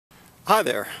Hi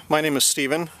there, my name is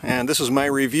Steven, and this is my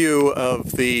review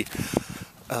of the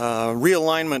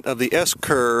realignment of the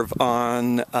S-curve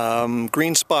on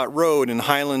Greenspot Road in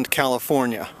Highland,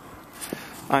 California.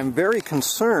 I'm very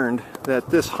concerned that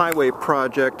this highway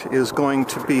project is going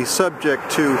to be subject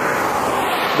to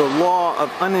the law of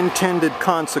unintended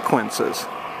consequences.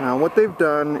 Now what they've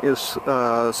done is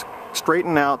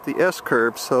straighten out the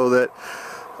S-curve so that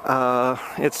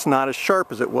it's not as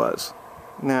sharp as it was.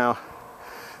 Now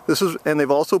and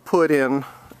they've also put in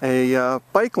a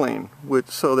bike lane,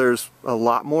 so there's a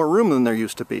lot more room than there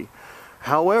used to be.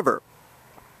 However,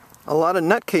 a lot of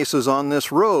nutcases on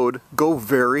this road go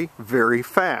very, very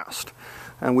fast.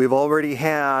 And we've already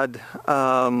had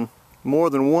more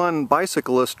than one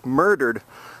bicyclist murdered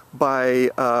by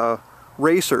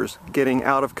racers getting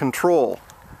out of control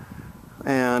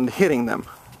and hitting them.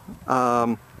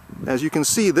 As you can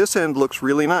see, this end looks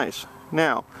really nice.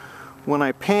 Now, when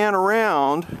I pan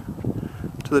around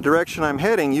to the direction I'm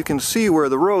heading, you can see where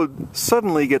the road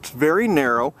suddenly gets very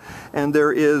narrow and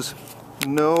there is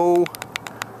no,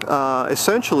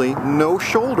 essentially no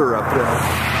shoulder up there.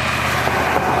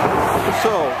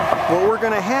 So what we're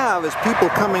going to have is people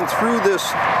coming through this,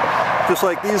 just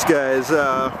like these guys,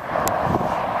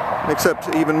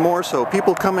 except even more so,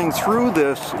 people coming through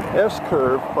this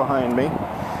S-curve behind me,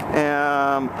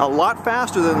 a lot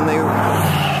faster than they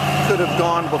could have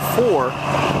gone before,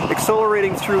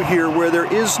 accelerating through here where there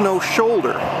is no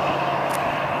shoulder.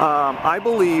 I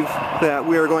believe that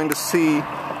we are going to see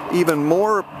even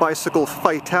more bicycle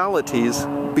fatalities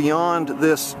beyond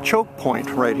this choke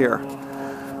point right here.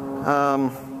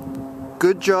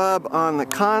 Good job on the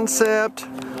concept,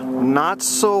 not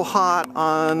so hot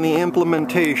on the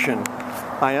implementation.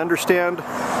 I understand